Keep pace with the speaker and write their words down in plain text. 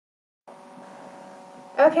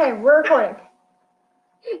Okay, we're recording.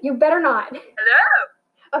 You better not.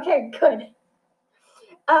 Hello. Okay, good.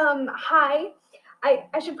 Hi.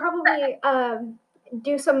 I should probably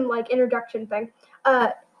do some introduction thing.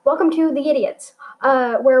 Welcome to The Idiots,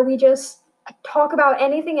 where we just talk about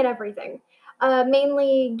anything and everything.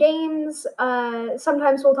 Mainly games.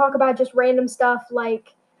 Sometimes we'll talk about just random stuff.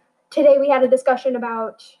 Like today we had a discussion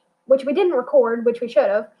about, which we didn't record, which we should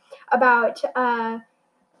have, about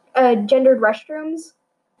gendered restrooms.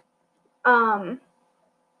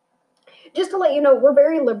 Just to let you know, we're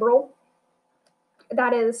very liberal.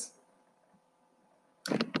 That is.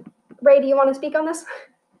 Ray, do you want to speak on this?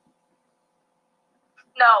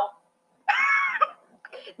 No.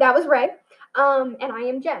 That was Ray. And I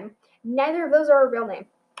am Jen. Neither of those are a real name.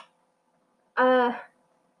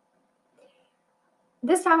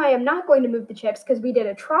 This time I am not going to move the chips because we did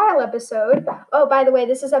a trial episode. Oh, by the way,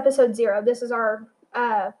 this is episode 0. This is our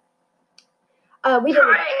we did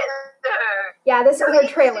yeah, this is our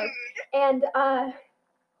trailer. And I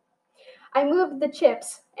moved the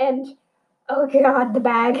chips and oh god, the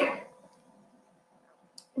bag.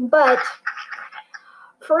 But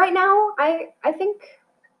for right now, I think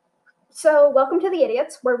so. Welcome to The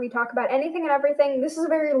Idiots, where we talk about anything and everything. This is a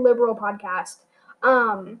very liberal podcast.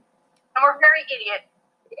 And we're very idiot.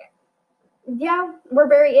 Yeah, we're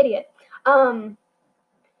very idiot.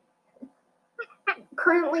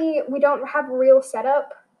 Currently, we don't have a real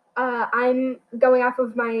setup. I'm going off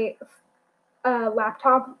of my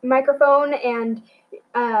laptop microphone, and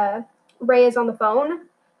Ray is on the phone.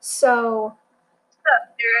 So, What's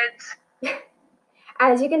up, dudes?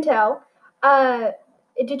 as you can tell,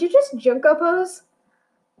 did you just Junko pose?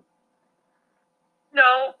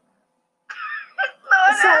 No.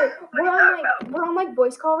 Sorry, we're on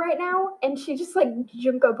voice call right now, and she just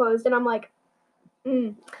Junko posed, and I'm like,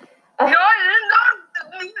 No, I didn't.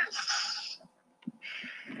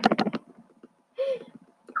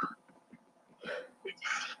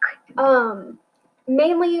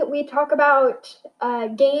 Mainly we talk about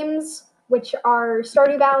games, which are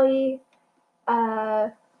Stardew Valley,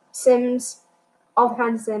 Sims, all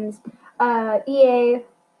kinds of Sims, EA,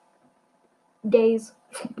 Days.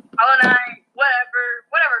 Hollow Knight,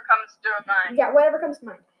 whatever comes to mind. Yeah, whatever comes to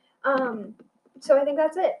mind. So I think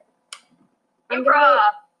that's it.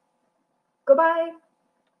 Goodbye.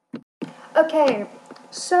 Okay,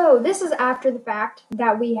 so this is after the fact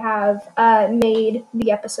that we have made the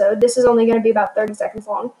episode. This is only going to be about 30 seconds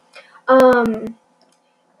long.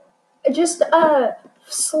 Just a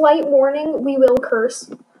slight warning, we will curse.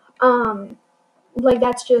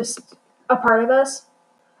 That's just a part of us.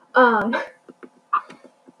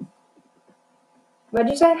 What'd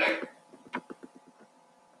you say? I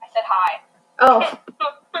said hi. Oh.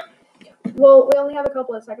 Well, we only have a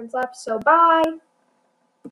couple of seconds left, so bye.